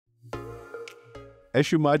As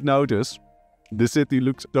you might notice, the city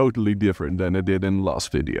looks totally different than it did in the last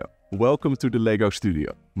video. Welcome to the Lego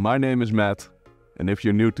studio. My name is Matt, and if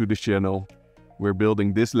you're new to this channel, we're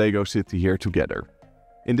building this Lego city here together.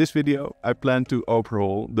 In this video, I plan to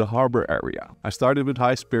overhaul the harbor area. I started with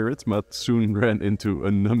high spirits, but soon ran into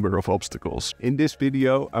a number of obstacles. In this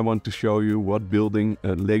video, I want to show you what building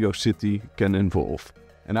a Lego city can involve.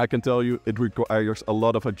 And I can tell you it requires a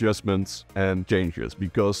lot of adjustments and changes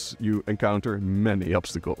because you encounter many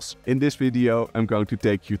obstacles. In this video, I'm going to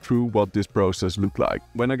take you through what this process looked like.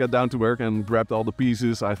 When I got down to work and grabbed all the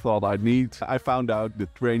pieces I thought I'd need, I found out the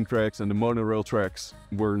train tracks and the monorail tracks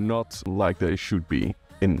were not like they should be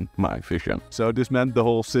in my vision. So this meant the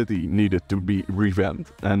whole city needed to be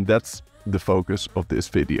revamped, and that's the focus of this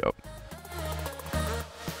video.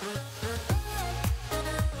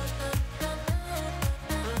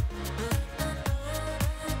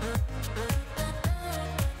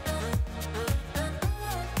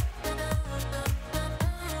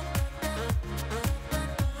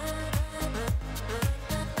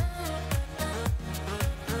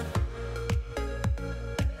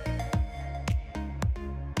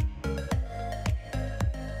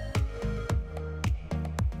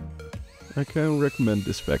 I can recommend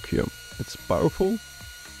this vacuum. It's powerful,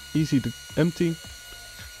 easy to empty,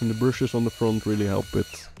 and the brushes on the front really help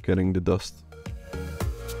with getting the dust.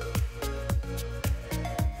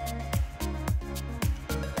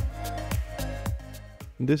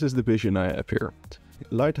 And this is the vision I have here.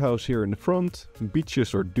 Lighthouse here in the front,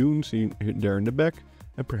 beaches or dunes there in the back,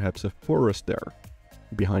 and perhaps a forest there,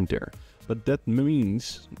 behind there. But that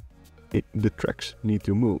means the tracks need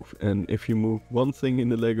to move, and if you move one thing in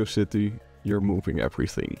the Lego city, you're moving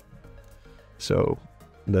everything. So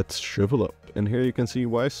let's shovel up. And here you can see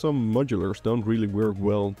why some modulars don't really work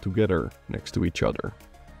well together next to each other.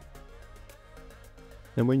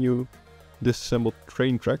 And when you disassemble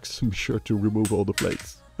train tracks, be sure to remove all the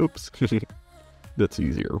plates. Oops, that's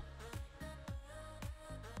easier.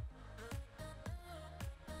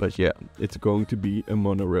 But yeah, it's going to be a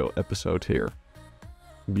monorail episode here.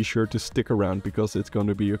 Be sure to stick around because it's going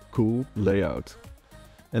to be a cool layout.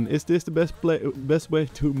 And is this the best way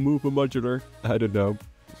to move a modular? I don't know.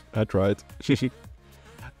 I tried.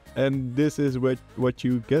 And this is what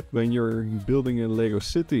you get when you're building a Lego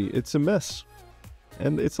city. It's a mess.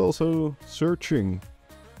 And it's also searching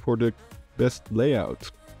for the best layout.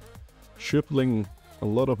 Shuffling a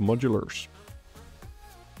lot of modulars.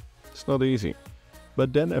 It's not easy.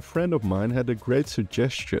 But then a friend of mine had a great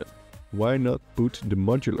suggestion. Why not put the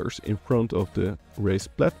modulars in front of the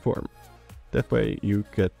raised platform? That way you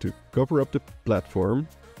get to cover up the platform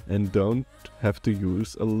and don't have to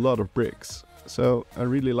use a lot of bricks. So I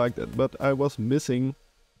really like that, but I was missing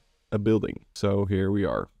a building. So here we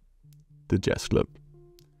are, the Jazz Club.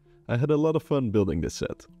 I had a lot of fun building this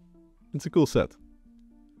set. It's a cool set.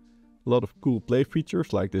 A lot of cool play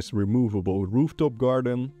features like this removable rooftop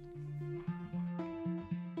garden.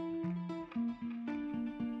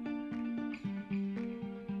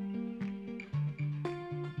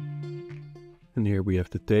 And here we have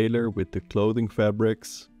the tailor with the clothing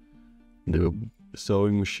fabrics, the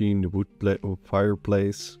sewing machine, the wood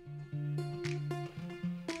fireplace.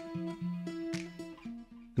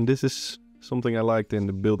 And this is something I liked in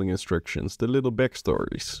the building instructions, the little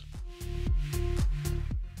backstories.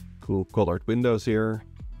 Cool colored windows here.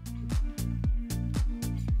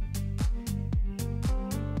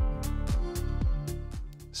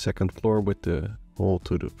 Second floor with the hall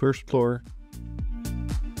to the first floor.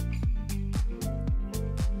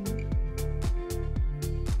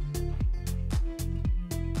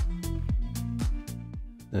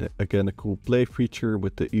 Again, a cool play feature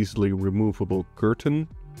with the easily removable curtain,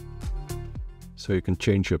 so you can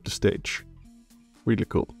change up the stage. Really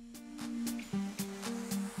cool.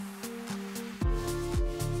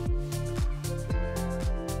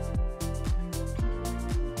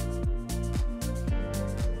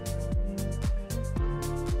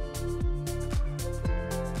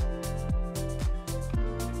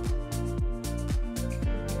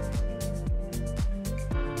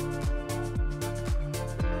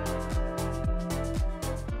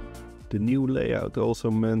 The new layout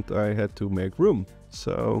also meant I had to make room,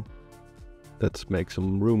 so let's make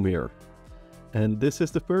some room here. And this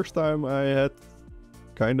is the first time I had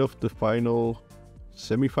kind of the final,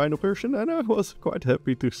 semi-final version, and I was quite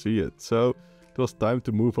happy to see it. So it was time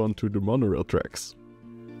to move on to the monorail tracks.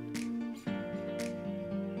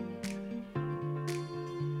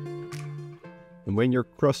 And when you're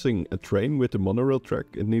crossing a train with the monorail track,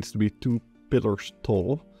 it needs to be 2 pillars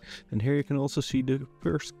tall. And here you can also see the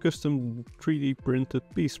first custom 3D printed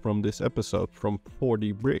piece from this episode from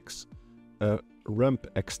 40 bricks. ramp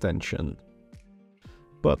extension.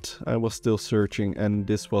 But I was still searching and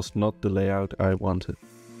this was not the layout I wanted.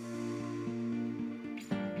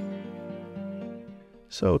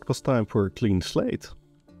 So it was time for a clean slate.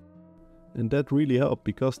 And that really helped,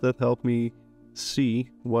 because that helped me see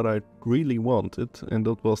what I really wanted, and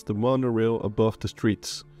that was the monorail above the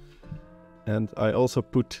streets. And I also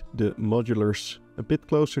put the modulars a bit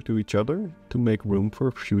closer to each other to make room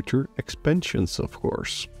for future expansions, of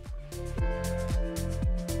course.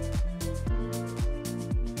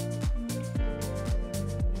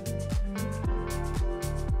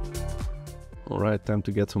 Alright, time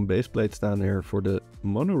to get some base plates down here for the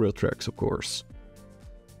monorail tracks, of course.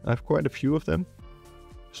 I have quite a few of them.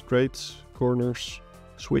 Straights, corners,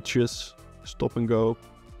 switches, stop and go.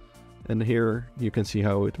 And here you can see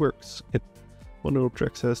how it works. Monorail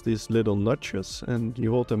tracks has these little notches and you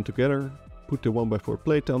hold them together, put the 1x4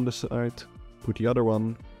 plate on the side, put the other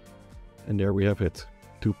one, and there we have it.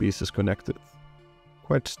 Two pieces connected.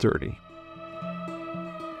 Quite sturdy.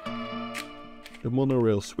 The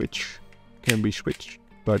monorail switch can be switched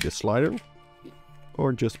by the slider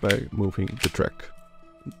or just by moving the track.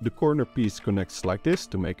 The corner piece connects like this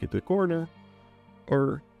to make it a corner,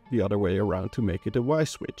 or the other way around to make it a Y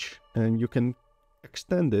switch. And you can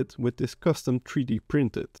extend it with this custom 3D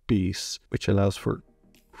printed piece, which allows for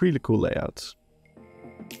really cool layouts.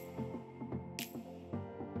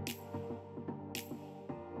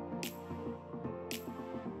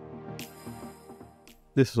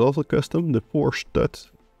 This is also custom, the 4-stud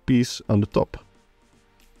piece on the top.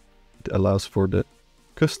 It allows for the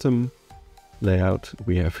custom layout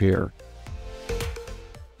we have here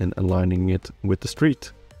and aligning it with the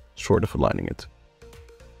street, sort of aligning it.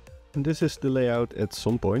 And this is the layout at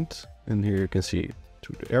some point, and here you can see it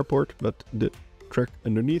to the airport, but the track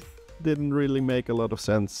underneath didn't really make a lot of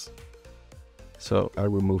sense, so I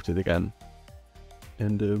removed it again.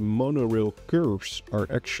 And the monorail curves are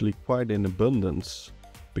actually quite in abundance,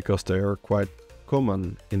 because they are quite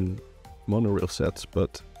common in monorail sets,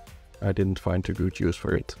 but I didn't find a good use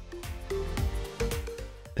for it.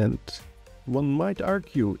 And one might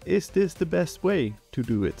argue, is this the best way to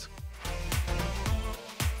do it?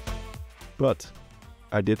 But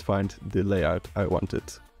I did find the layout I wanted.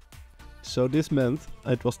 So this meant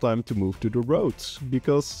it was time to move to the roads,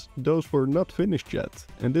 because those were not finished yet.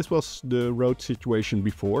 And this was the road situation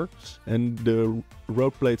before, and the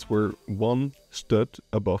road plates were one stud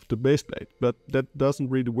above the base plate. But that doesn't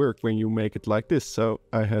really work when you make it like this, so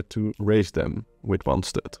I had to raise them with one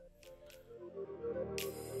stud.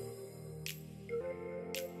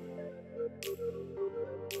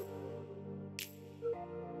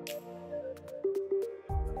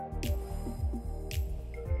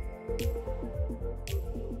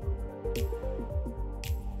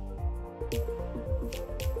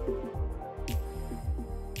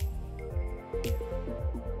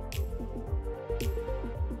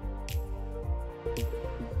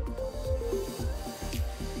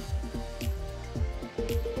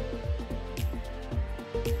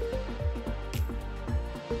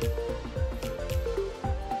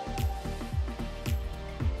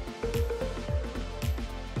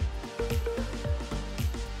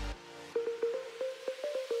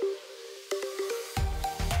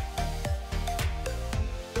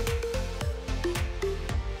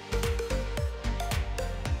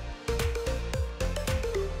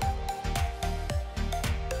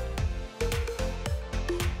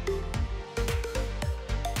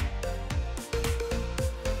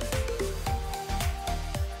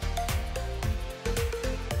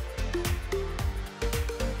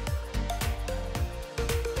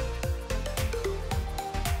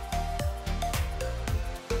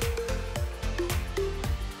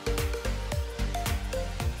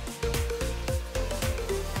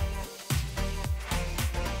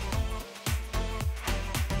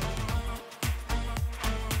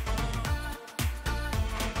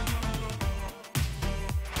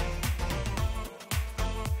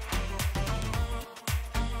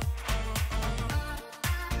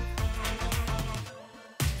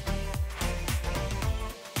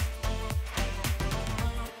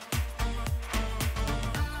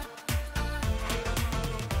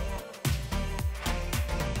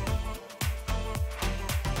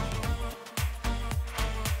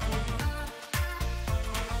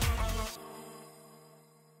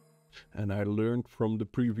 And I learned from the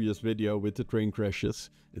previous video with the train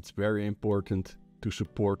crashes, it's very important to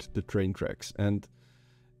support the train tracks. And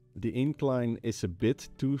the incline is a bit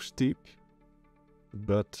too steep,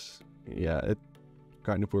 but yeah, it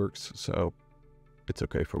kind of works, so it's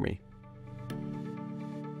okay for me.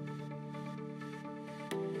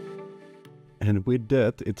 And with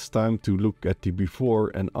that, it's time to look at the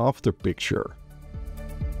before and after picture.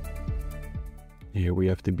 Here we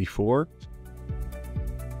have the before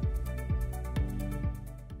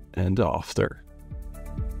and after.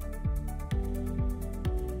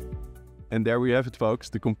 And there we have it, folks,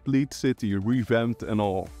 the complete city revamped and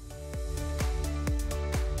all.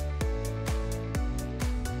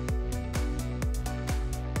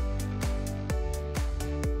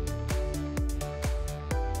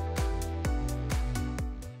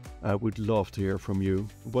 I would love to hear from you.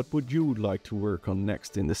 What would you like to work on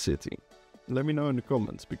next in the city? Let me know in the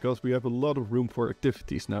comments, because we have a lot of room for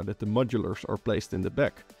activities now that the modulars are placed in the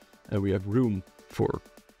back. And we have room for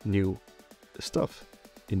new stuff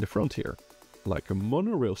in the front here. Like a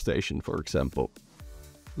monorail station, for example.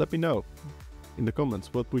 Let me know in the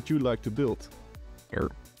comments, what would you like to build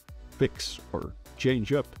or fix or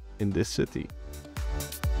change up in this city?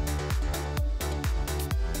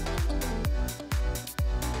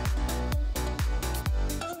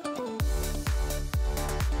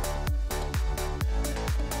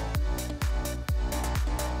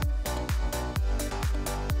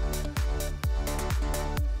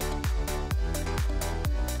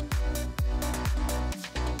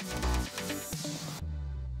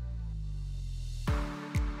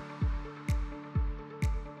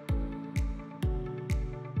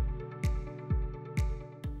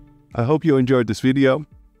 I hope you enjoyed this video,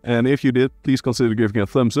 and if you did, please consider giving a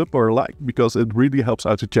thumbs up or a like, because it really helps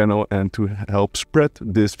out the channel and to help spread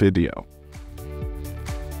this video.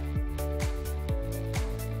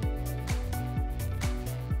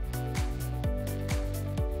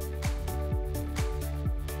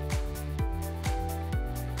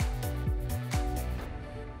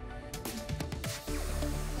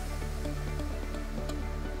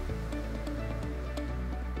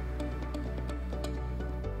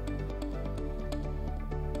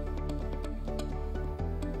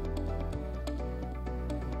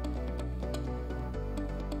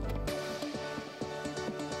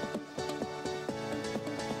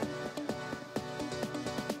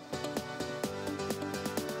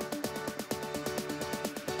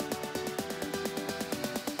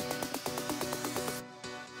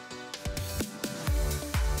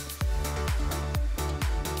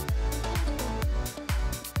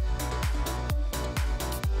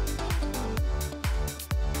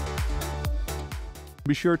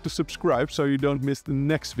 Be sure to subscribe so you don't miss the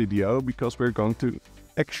next video, because we're going to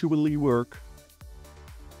actually work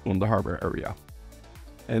on the harbor area.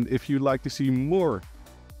 And if you'd like to see more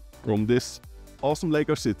from this awesome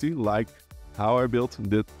Lego city, like how I built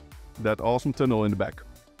that awesome tunnel in the back,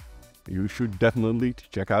 you should definitely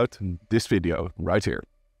check out this video right here.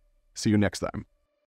 See you next time.